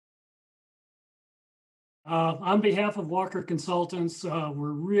On behalf of Walker Consultants,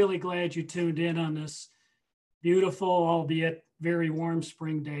 we're really glad you tuned in on this beautiful, albeit very warm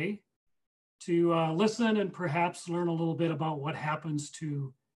spring day to listen and perhaps learn a little bit about what happens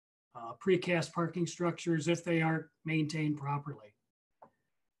to precast parking structures if they aren't maintained properly.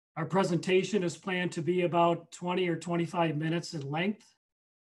 Our presentation is planned to be about 20 or 25 minutes in length.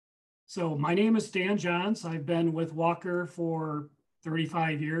 So my name is Dan Johns. I've been with Walker for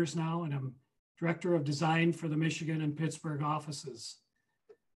 35 years now, and I'm Director of Design for the Michigan and Pittsburgh offices.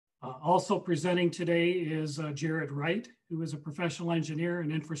 Also presenting today is Jared Wright, who is a professional engineer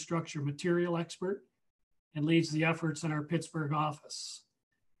and infrastructure material expert and leads the efforts in our Pittsburgh office.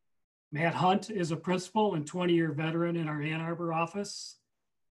 Matt Hunt is a principal and 20-year veteran in our Ann Arbor office.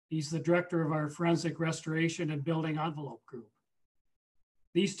 He's the director of our forensic restoration and building envelope group.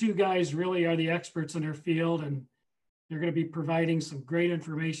 These two guys really are the experts in their field, and they're going to be providing some great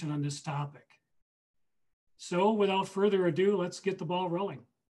information on this topic. So without further ado, let's get the ball rolling.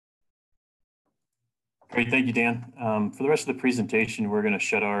 Great, thank you, Dan. For the rest of the presentation, we're going to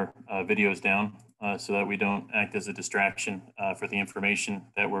shut our videos down so that we don't act as a distraction for the information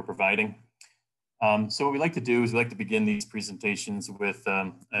that we're providing. So what we like to do is we like to begin these presentations with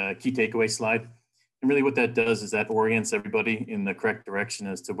a key takeaway slide. And really what that does is that orients everybody in the correct direction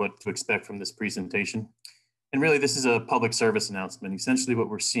as to what to expect from this presentation. And really, this is a public service announcement. Essentially, what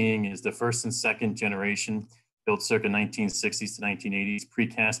we're seeing is the first and second generation, built circa 1960s to 1980s,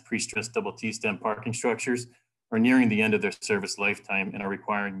 precast, pre-stressed double T-stem parking structures are nearing the end of their service lifetime and are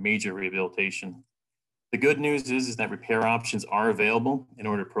requiring major rehabilitation. The good news is that repair options are available in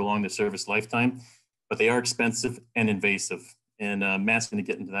order to prolong the service lifetime, but they are expensive and invasive. And Matt's going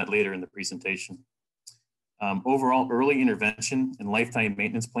to get into that later in the presentation. Overall, early intervention and lifetime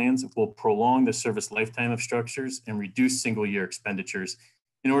maintenance plans will prolong the service lifetime of structures and reduce single-year expenditures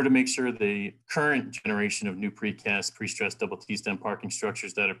in order to make sure the current generation of new precast, pre-stressed double T-stem parking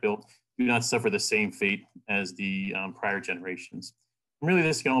structures that are built do not suffer the same fate as the prior generations. And really,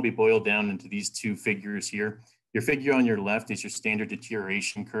 this can all be boiled down into these two figures here. Your figure on your left is your standard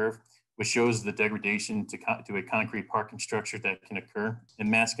deterioration curve, which shows the degradation to a concrete parking structure that can occur. And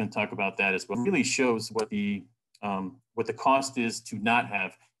Matt's going to talk about that as well. It really shows what the cost is to not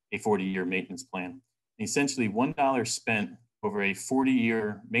have a 40-year maintenance plan. And essentially, $1 spent over a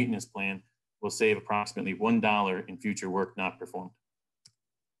 40-year maintenance plan will save approximately $1 in future work not performed.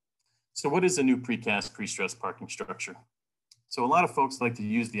 So what is a new precast pre-stressed parking structure? So a lot of folks like to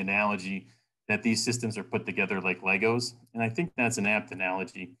use the analogy that these systems are put together like Legos. And I think that's an apt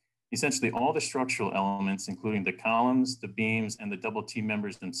analogy. Essentially, all the structural elements, including the columns, the beams, and the double T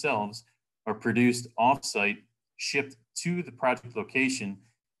members themselves, are produced off-site, shipped to the project location,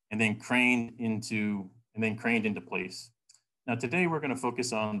 and then craned into place. Now, today we're going to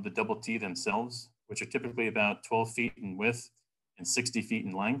focus on the double T themselves, which are typically about 12 feet in width and 60 feet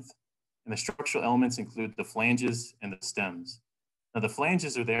in length. And the structural elements include the flanges and the stems. Now, the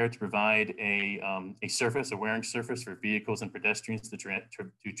flanges are there to provide a surface, a wearing surface for vehicles and pedestrians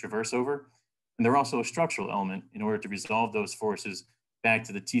to traverse over. And they're also a structural element in order to resolve those forces back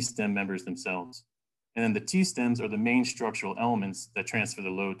to the T-stem members themselves. And then the T-stems are the main structural elements that transfer the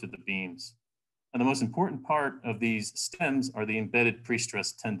load to the beams. Now, the most important part of these stems are the embedded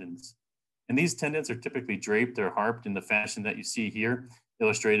pre-stressed tendons. And these tendons are typically draped or harped in the fashion that you see here,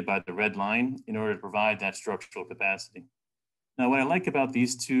 illustrated by the red line, in order to provide that structural capacity. Now, what I like about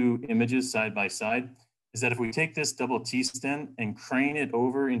these two images side by side is that if we take this double T-stem and crane it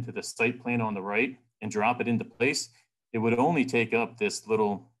over into the site plan on the right and drop it into place, it would only take up this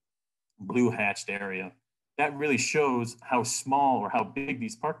little blue hatched area. That really shows how small or how big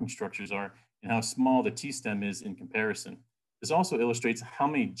these parking structures are and how small the T-stem is in comparison. This also illustrates how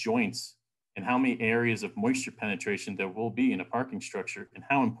many joints and how many areas of moisture penetration there will be in a parking structure and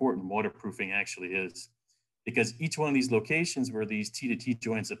how important waterproofing actually is. Because each one of these locations where these T-to-T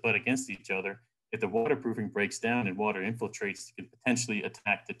joints that butt against each other, if the waterproofing breaks down and water infiltrates, it can potentially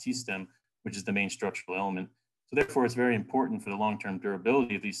attack the T-stem, which is the main structural element. So therefore, it's very important for the long-term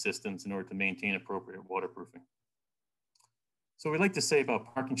durability of these systems in order to maintain appropriate waterproofing. So what we like to say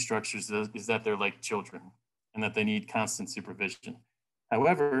about parking structures is that they're like children and that they need constant supervision.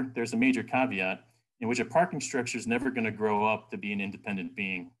 However, there's a major caveat in which a parking structure is never going to grow up to be an independent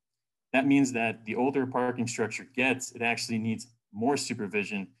being. That means that the older a parking structure gets, it actually needs more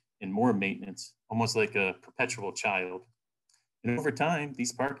supervision and more maintenance, almost like a perpetual child. And over time,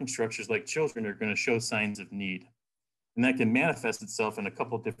 these parking structures, like children, are going to show signs of need. And that can manifest itself in a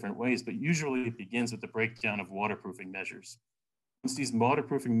couple of different ways, but usually it begins with the breakdown of waterproofing measures. Once these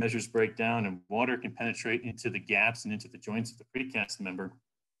waterproofing measures break down and water can penetrate into the gaps and into the joints of the precast member,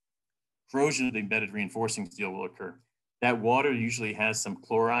 corrosion of the embedded reinforcing steel will occur. That water usually has some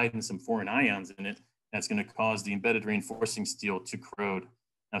chloride and some foreign ions in it that's going to cause the embedded reinforcing steel to corrode.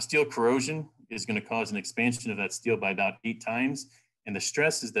 Now, steel corrosion is going to cause an expansion of that steel by about 8 times, and the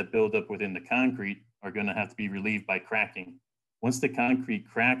stresses that build up within the concrete are going to have to be relieved by cracking. Once the concrete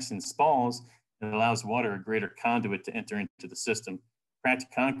cracks and spalls, it allows water a greater conduit to enter into the system. Cracked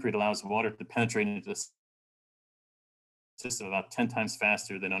concrete allows water to penetrate into the system about 10 times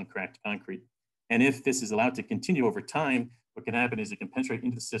faster than uncracked concrete. And if this is allowed to continue over time, what can happen is it can penetrate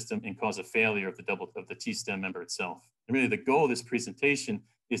into the system and cause a failure of the T-stem member itself. And really the goal of this presentation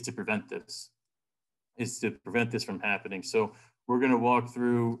is to prevent this, from happening. So we're going to walk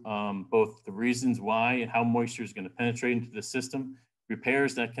through both the reasons why and how moisture is going to penetrate into the system,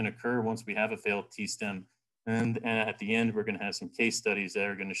 repairs that can occur once we have a failed T-stem. And at the end, we're going to have some case studies that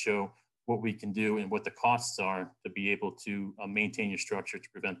are going to show what we can do and what the costs are to be able to maintain your structure to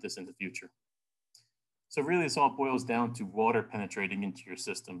prevent this in the future. So really this all boils down to water penetrating into your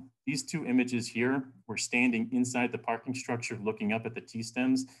system. These two images here, we're standing inside the parking structure looking up at the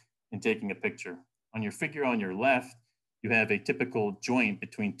T-stems and taking a picture. On your figure on your left, you have a typical joint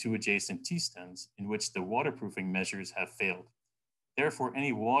between two adjacent T-stems in which the waterproofing measures have failed. Therefore,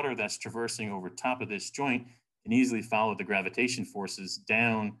 any water that's traversing over top of this joint can easily follow the gravitation forces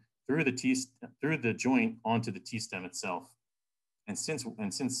down through the joint onto the T-stem itself. And since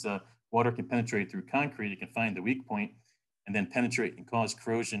water can penetrate through concrete, it can find the weak point and then penetrate and cause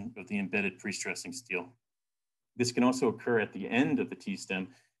corrosion of the embedded pre-stressing steel. This can also occur at the end of the T-stem,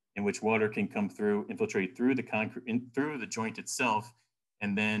 in which water can come through, infiltrate through the concrete, through the joint itself,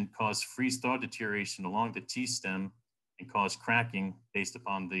 and then cause freeze-thaw deterioration along the T-stem and cause cracking based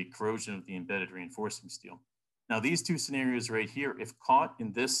upon the corrosion of the embedded reinforcing steel. Now, these two scenarios right here, if caught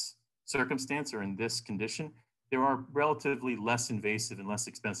in this circumstance or in this condition, there are relatively less invasive and less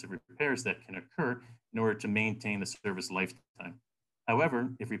expensive repairs that can occur in order to maintain the service lifetime.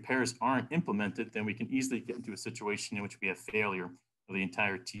 However, if repairs aren't implemented, then we can easily get into a situation in which we have failure of the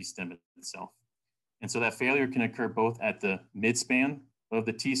entire T-stem itself. And so that failure can occur both at the midspan of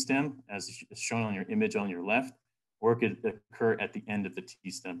the T-stem, as shown on your image on your left, or it could occur at the end of the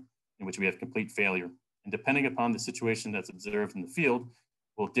T-stem, in which we have complete failure. And depending upon the situation that's observed in the field,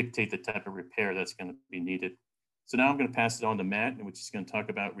 will dictate the type of repair that's going to be needed. So now I'm going to pass it on to Matt, which is going to talk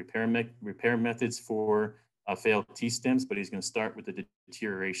about repair methods for failed T-stems, but he's going to start with the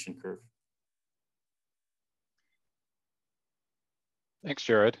deterioration curve. Thanks,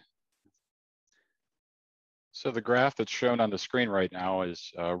 Jared. So the graph that's shown on the screen right now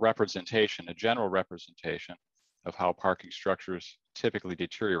is a representation, a general representation of how parking structures typically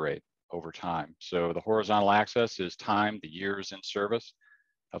deteriorate over time. So the horizontal axis is time, the years in service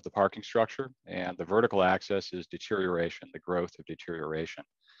of the parking structure, and the vertical axis is deterioration, the growth of deterioration.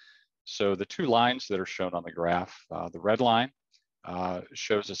 So the two lines that are shown on the graph, the red line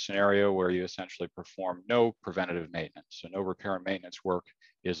shows a scenario where you essentially perform no preventative maintenance. So no repair and maintenance work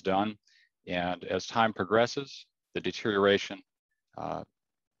is done. And as time progresses, the deterioration,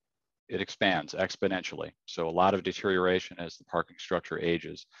 it expands exponentially. So a lot of deterioration as the parking structure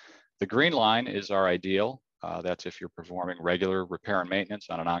ages. The green line is our ideal. That's if you're performing regular repair and maintenance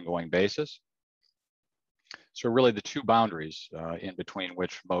on an ongoing basis. So really the two boundaries in between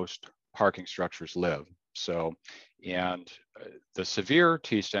which most parking structures live. So, and the severe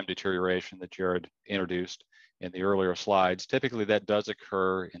T-stem deterioration that Jared introduced in the earlier slides, typically that does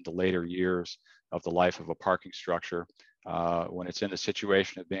occur in the later years of the life of a parking structure when it's in the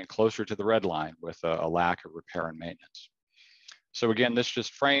situation of being closer to the red line with a lack of repair and maintenance. So again, this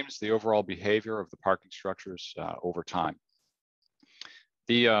just frames the overall behavior of the parking structures over time.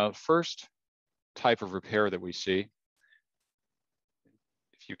 The first type of repair that we see,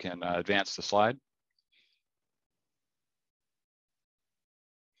 if you can advance the slide,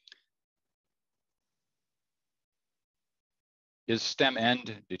 is stem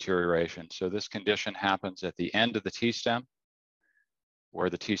end deterioration. So this condition happens at the end of the T-stem, where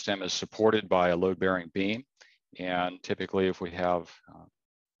the T-stem is supported by a load-bearing beam. And typically, if we have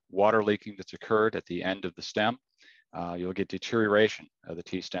water leaking that's occurred at the end of the stem, you'll get deterioration of the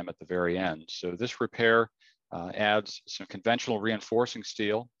T-stem at the very end. So this repair adds some conventional reinforcing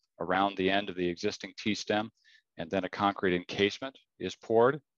steel around the end of the existing T-stem, and then a concrete encasement is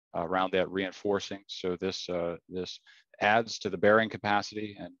poured around that reinforcing. So this adds to the bearing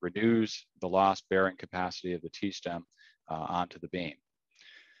capacity and renews the lost bearing capacity of the T-stem onto the beam.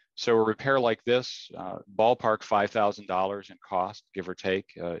 So a repair like this, ballpark $5,000 in cost, give or take,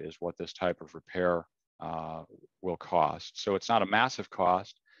 is what this type of repair will cost. So it's not a massive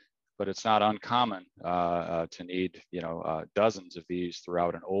cost, but it's not uncommon to need, dozens of these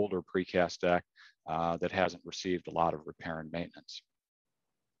throughout an older precast deck that hasn't received a lot of repair and maintenance.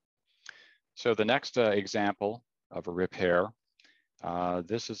 So the next example of a repair,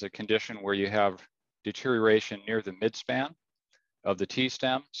 this is a condition where you have deterioration near the midspan of the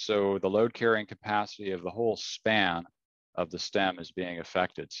T-stem. So the load carrying capacity of the whole span of the stem is being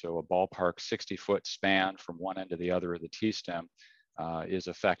affected. So a ballpark 60-foot span from one end to the other of the T-stem is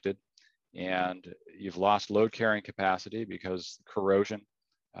affected. And you've lost load carrying capacity because corrosion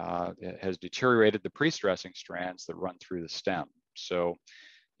has deteriorated the pre-stressing strands that run through the stem. So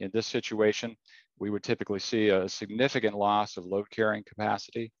in this situation, we would typically see a significant loss of load carrying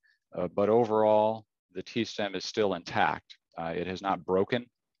capacity, but overall, the T-stem is still intact. It has not broken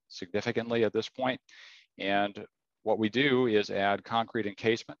significantly at this point. And what we do is add concrete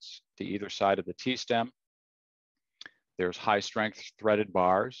encasements to either side of the T-stem. There's high strength threaded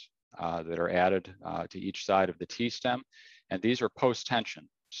bars that are added to each side of the T-stem. And these are post-tension.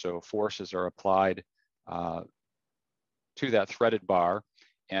 So forces are applied to that threaded bar,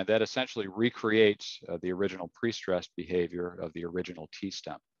 and that essentially recreates the original pre-stressed behavior of the original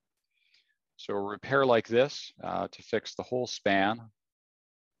T-stem. So a repair like this to fix the whole span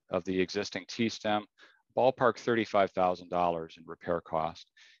of the existing T-stem, ballpark $35,000 in repair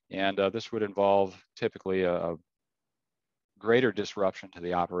cost. And this would involve typically a greater disruption to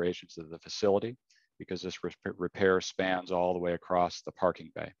the operations of the facility because this repair spans all the way across the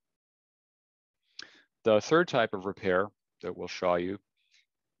parking bay. The third type of repair that we'll show you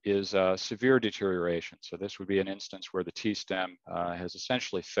is severe deterioration. So this would be an instance where the T-stem has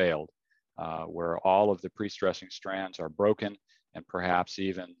essentially failed, where all of the pre-stressing strands are broken and perhaps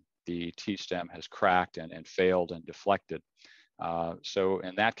even the T-stem has cracked and failed and deflected. So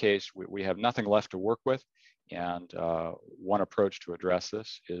in that case, we have nothing left to work with. And one approach to address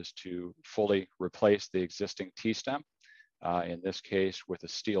this is to fully replace the existing T-stem, in this case with a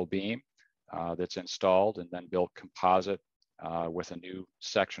steel beam that's installed and then built composite with a new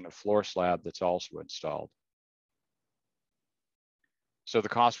section of floor slab that's also installed. So the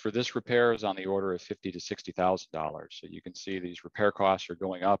cost for this repair is on the order of $50,000 to $60,000. So you can see these repair costs are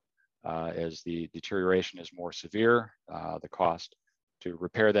going up as the deterioration is more severe. The cost to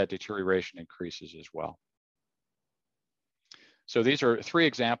repair that deterioration increases as well. So these are three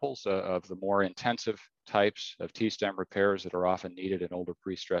examples of the more intensive types of T-stem repairs that are often needed in older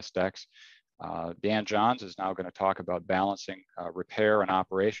pre-stressed decks. Dan Johns is now going to talk about balancing repair and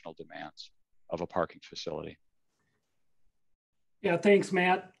operational demands of a parking facility. Yeah, thanks,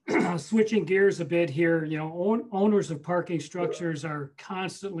 Matt. Switching gears a bit here, owners of parking structures are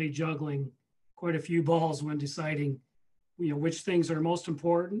constantly juggling quite a few balls when deciding, which things are most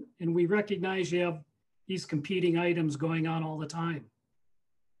important. And we recognize you have these competing items going on all the time.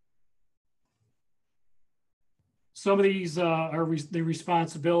 Some of these are the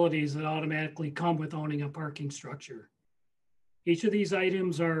responsibilities that automatically come with owning a parking structure. Each of these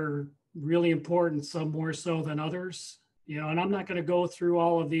items are really important, some more so than others. And I'm not going to go through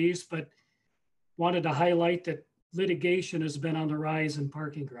all of these, but wanted to highlight that litigation has been on the rise in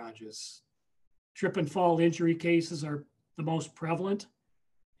parking garages. Trip and fall injury cases are the most prevalent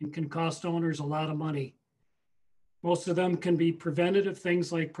and can cost owners a lot of money. Most of them can be prevented if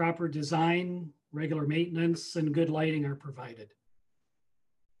things like proper design, regular maintenance, and good lighting are provided.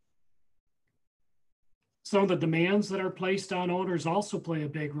 Some of the demands that are placed on owners also play a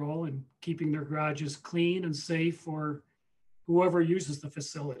big role in keeping their garages clean and safe for whoever uses the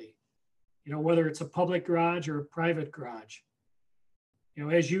facility, whether it's a public garage or a private garage.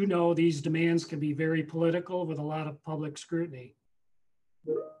 As you know, these demands can be very political with a lot of public scrutiny.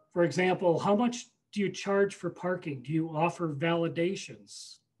 For example, how much do you charge for parking? Do you offer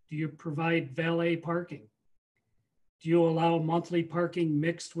validations? Do you provide valet parking? Do you allow monthly parking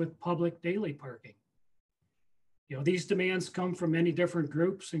mixed with public daily parking? These demands come from many different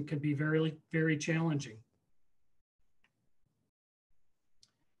groups and can be very, very challenging.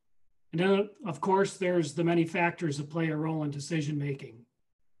 And then, of course, there's the many factors that play a role in decision-making,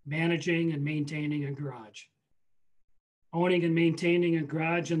 managing and maintaining a garage. Owning and maintaining a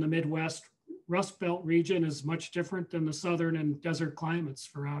garage in the Midwest Rust Belt region is much different than the southern and desert climates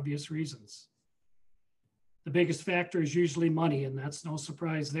for obvious reasons. The biggest factor is usually money, and that's no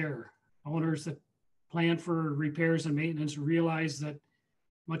surprise there. Owners that plan for repairs and maintenance realize that,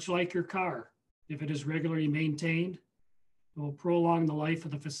 much like your car, if it is regularly maintained, it will prolong the life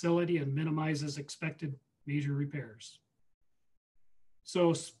of the facility and minimizes expected major repairs.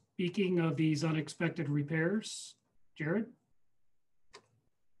 So speaking of these unexpected repairs, Jared?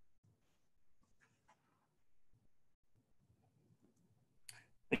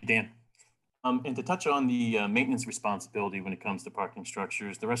 Thank you, Dan. And to touch on the maintenance responsibility when it comes to parking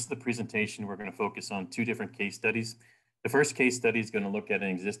structures, the rest of the presentation, we're going to focus on two different case studies. The first case study is going to look at an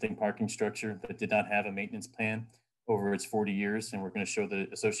existing parking structure that did not have a maintenance plan over its 40 years, and we're going to show the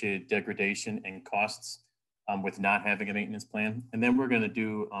associated degradation and costs with not having a maintenance plan. And then we're going to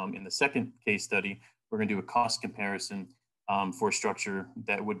do, in the second case study, we're going to do a cost comparison for a structure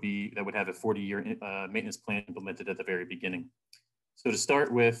that would have a 40-year maintenance plan implemented at the very beginning. So to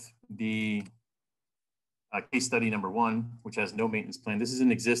start with the case study number one, which has no maintenance plan, this is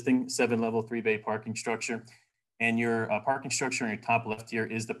an existing 7-level 3-bay parking structure. And your parking structure in your top left here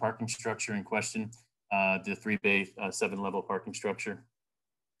is the parking structure in question, the 3-bay 7-level parking structure.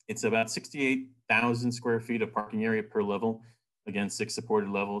 It's about 68,000 square feet of parking area per level. Again, 6 supported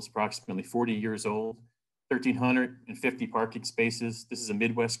levels, approximately 40 years old, 1,350 parking spaces. This is a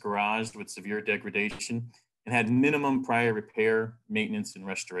Midwest garage with severe degradation and had minimum prior repair, maintenance, and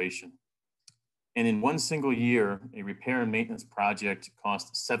restoration. And in one single year, a repair and maintenance project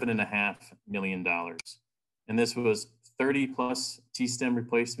cost $7.5 million. And this was 30 plus T-stem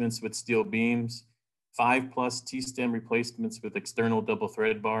replacements with steel beams, 5 plus T-stem replacements with external double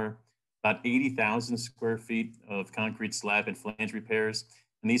thread bar, about 80,000 square feet of concrete slab and flange repairs.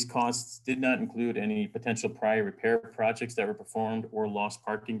 And these costs did not include any potential prior repair projects that were performed or lost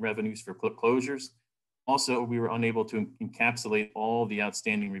parking revenues for closures. Also, we were unable to encapsulate all the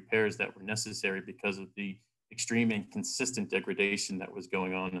outstanding repairs that were necessary because of the extreme and consistent degradation that was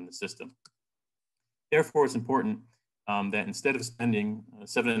going on in the system. Therefore, it's important that instead of spending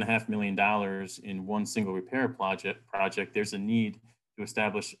 $7.5 million in one single repair project, there's a need to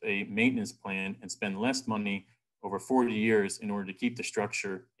establish a maintenance plan and spend less money over 40 years in order to keep the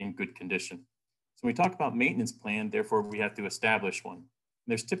structure in good condition. So when we talk about maintenance plan, therefore, we have to establish one.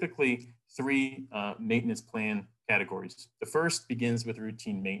 There's typically 3 maintenance plan categories. The first begins with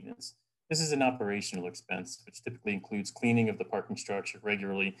routine maintenance. This is an operational expense, which typically includes cleaning of the parking structure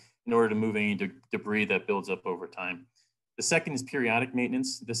regularly in order to move any debris that builds up over time. The second is periodic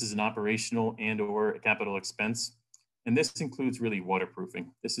maintenance. This is an operational and/or a capital expense. And this includes really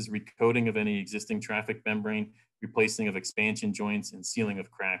waterproofing. This is recoating of any existing traffic membrane, replacing of expansion joints, and sealing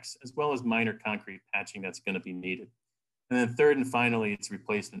of cracks, as well as minor concrete patching that's going to be needed. And then third and finally, it's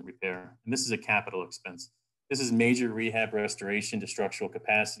replacement repair. And this is a capital expense. This is major rehab restoration to structural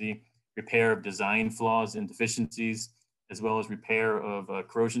capacity, repair of design flaws and deficiencies, as well as repair of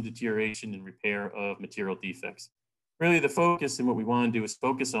corrosion deterioration and repair of material defects. Really the focus and what we want to do is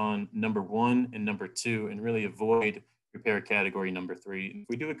focus on number 1 and number 2 and really avoid repair category number 3. If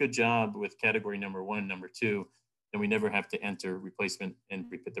we do a good job with category number 1 and number 2, then we never have to enter replacement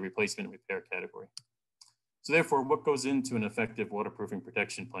and the replacement and repair category. So therefore, what goes into an effective waterproofing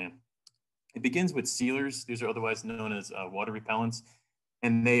protection plan? It begins with sealers. These are otherwise known as water repellents,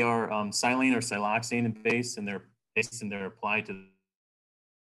 and they are silane or siloxane in base, and they're applied to.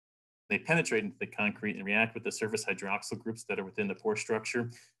 They penetrate into the concrete and react with the surface hydroxyl groups that are within the pore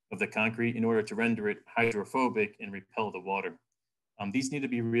structure of the concrete in order to render it hydrophobic and repel the water. These need to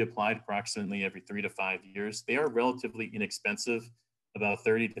be reapplied approximately every 3 to 5 years. They are relatively inexpensive, about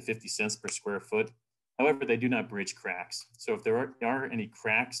 30 to 50 cents per square foot. However, they do not bridge cracks. So if there are any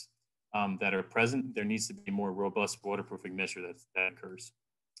cracks that are present, there needs to be a more robust waterproofing measure that occurs.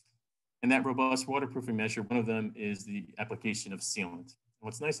 And that robust waterproofing measure, one of them is the application of sealant. And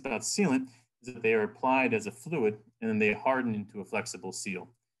what's nice about sealant is that they are applied as a fluid and then they harden into a flexible seal.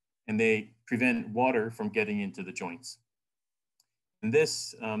 And they prevent water from getting into the joints. And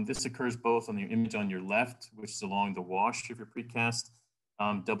this occurs both on the image on your left, which is along the wash of your precast,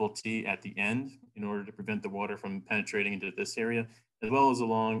 double T at the end in order to prevent the water from penetrating into this area, as well as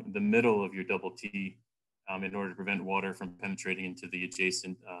along the middle of your double T in order to prevent water from penetrating into the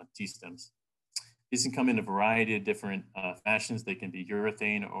adjacent T-stems. These can come in a variety of different fashions. They can be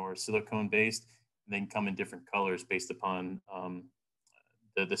urethane or silicone based, and they can come in different colors based upon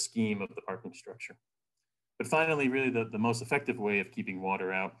the scheme of the parking structure. But finally, really the most effective way of keeping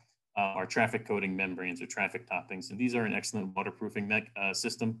water out are traffic coating membranes or traffic toppings. And these are an excellent waterproofing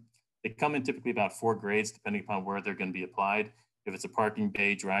system. They come in typically about 4 grades, depending upon where they're going to be applied. If it's a parking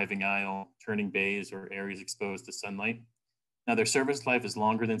bay, driving aisle, turning bays, or areas exposed to sunlight. Now their service life is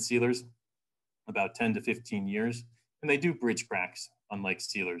longer than sealers, about 10 to 15 years, and they do bridge cracks, unlike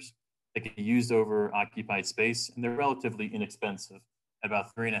sealers. They can be used over occupied space, and they're relatively inexpensive, at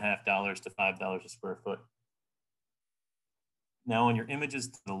about $3.50 to $5 a square foot. Now on your images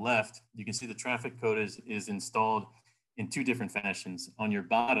to the left, you can see the traffic code is installed in 2 different fashions. On your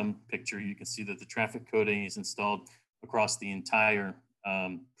bottom picture, you can see that the traffic coding is installed across the entire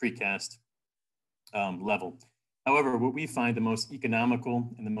precast level. However, what we find the most economical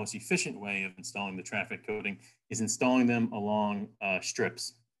and the most efficient way of installing the traffic coating is installing them along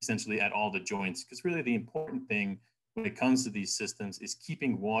strips, essentially at all the joints, because really the important thing when it comes to these systems is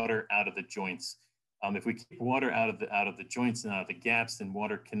keeping water out of the joints. If we keep water out of the joints and out of the gaps, then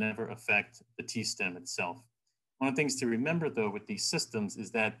water can never affect the T-stem itself. One of the things to remember though with these systems is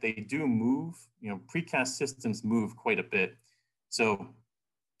that they do move, precast systems move quite a bit. So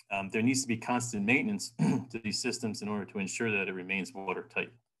there needs to be constant maintenance to these systems in order to ensure that it remains watertight.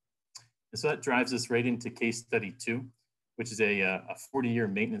 And so that drives us right into case study 2, which is a 40-year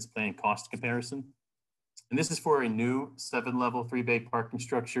maintenance plan cost comparison. And this is for a new 7-level 3-bay parking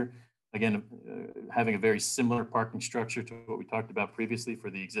structure. Again, having a very similar parking structure to what we talked about previously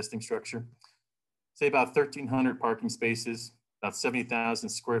for the existing structure. Say about 1,300 parking spaces, about 70,000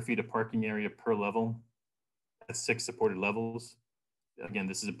 square feet of parking area per level. That's 6 supported levels. Again,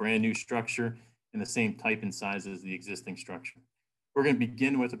 this is a brand new structure in the same type and size as the existing structure. We're going to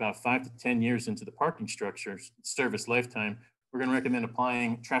begin with about 5 to 10 years into the parking structure's service lifetime. We're going to recommend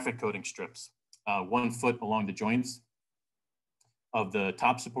applying traffic coating strips, 1 foot along the joints of the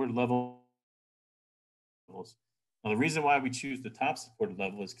top supported levels. Now, the reason why we choose the top supported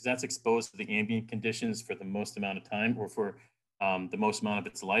level is because that's exposed to the ambient conditions for the most amount of time, or for the most amount of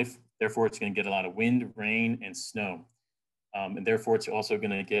its life. Therefore, it's going to get a lot of wind, rain, and snow. And therefore, it's also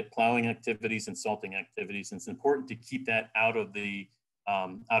going to get plowing activities and salting activities. And it's important to keep that out of the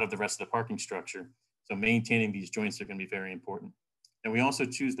rest of the parking structure. So maintaining these joints are going to be very important. And we also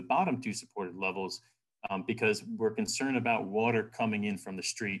choose the bottom 2 supported levels because we're concerned about water coming in from the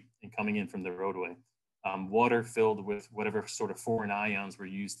street and coming in from the roadway. Water filled with whatever sort of foreign ions were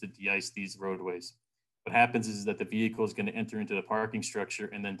used to de-ice these roadways. What happens is that the vehicle is going to enter into the parking structure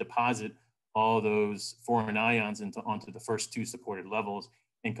and then deposit all those foreign ions onto the first 2 supported levels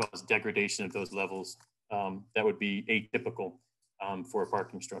and cause degradation of those levels that would be atypical for a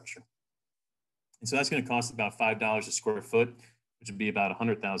parking structure. And so that's going to cost about $5 a square foot, which would be about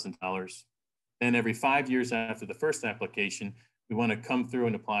 $100,000. Then every 5 years after the first application, we want to come through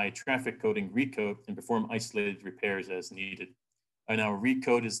and apply traffic coating recoat and perform isolated repairs as needed. Now, a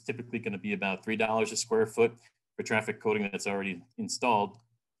recoat is typically going to be about $3 a square foot for traffic coating that's already installed.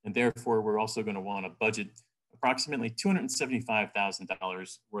 And therefore, we're also going to want to budget approximately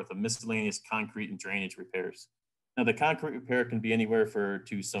 $275,000 worth of miscellaneous concrete and drainage repairs. Now, the concrete repair can be anywhere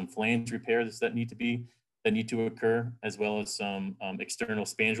to some flange repairs that need to occur, as well as some external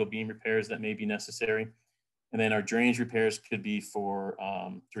spandrel beam repairs that may be necessary. And then our drainage repairs could be for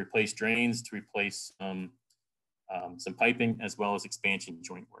to replace drains, to replace some piping, as well as expansion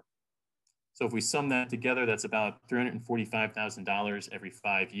joint work. So if we sum that together, that's about $345,000 every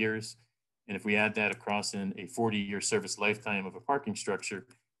 5 years. And if we add that across in a 40-year service lifetime of a parking structure,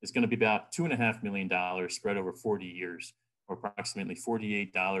 it's going to be about $2.5 million spread over 40 years, or approximately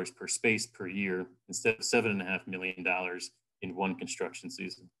 $48 per space per year, instead of $7.5 million in one construction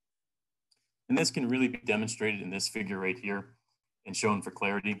season. And this can really be demonstrated in this figure right here and shown for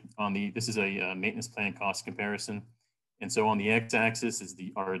clarity. This is a maintenance plan cost comparison. And so on the x-axis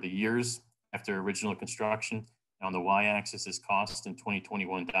are the years after original construction. On the y-axis is cost in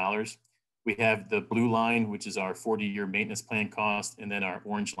 2021 dollars. We have the blue line, which is our 40-year maintenance plan cost, and then our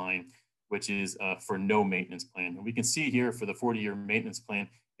orange line, which is for no maintenance plan. And we can see here for the 40-year maintenance plan,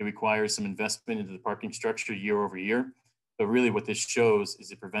 it requires some investment into the parking structure year over year. But really what this shows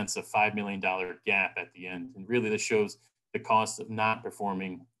is it prevents a $5 million gap at the end. And really this shows the cost of not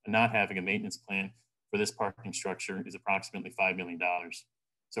having a maintenance plan for this parking structure is approximately $5 million.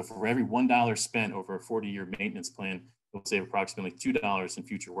 So for every $1 spent over a 40-year maintenance plan, we'll save approximately $2 in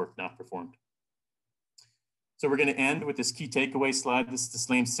future work not performed. So we're going to end with this key takeaway slide. This is the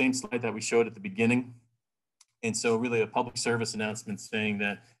same slide that we showed at the beginning. And so really a public service announcement saying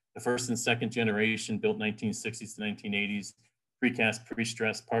that the first and second generation built 1960s to 1980s precast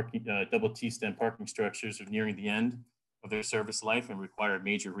pre-stressed double T-stem parking structures are nearing the end of their service life and require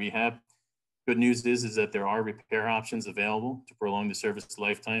major rehab. Good news is that there are repair options available to prolong the service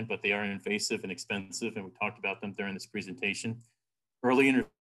lifetime, but they are invasive and expensive, and we talked about them during this presentation. Early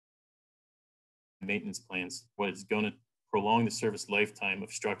maintenance plans, what is going to prolong the service lifetime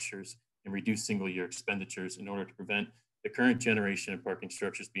of structures and reduce single-year expenditures in order to prevent the current generation of parking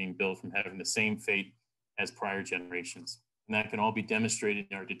structures being built from having the same fate as prior generations. And that can all be demonstrated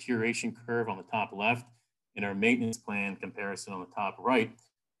in our deterioration curve on the top left, in our maintenance plan comparison on the top right,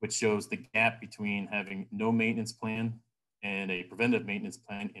 which shows the gap between having no maintenance plan and a preventive maintenance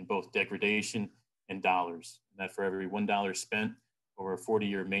plan in both degradation and dollars. And that for every $1 spent over a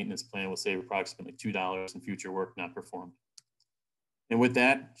 40-year maintenance plan will save approximately $2 in future work not performed. And with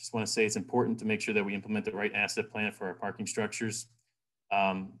that, just want to say it's important to make sure that we implement the right asset plan for our parking structures.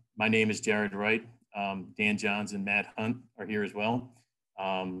 My name is Jared Wright. Dan Johns and Matt Hunt are here as well.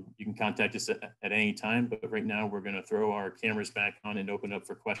 You can contact us at any time, but right now we're going to throw our cameras back on and open up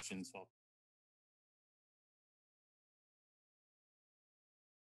for questions.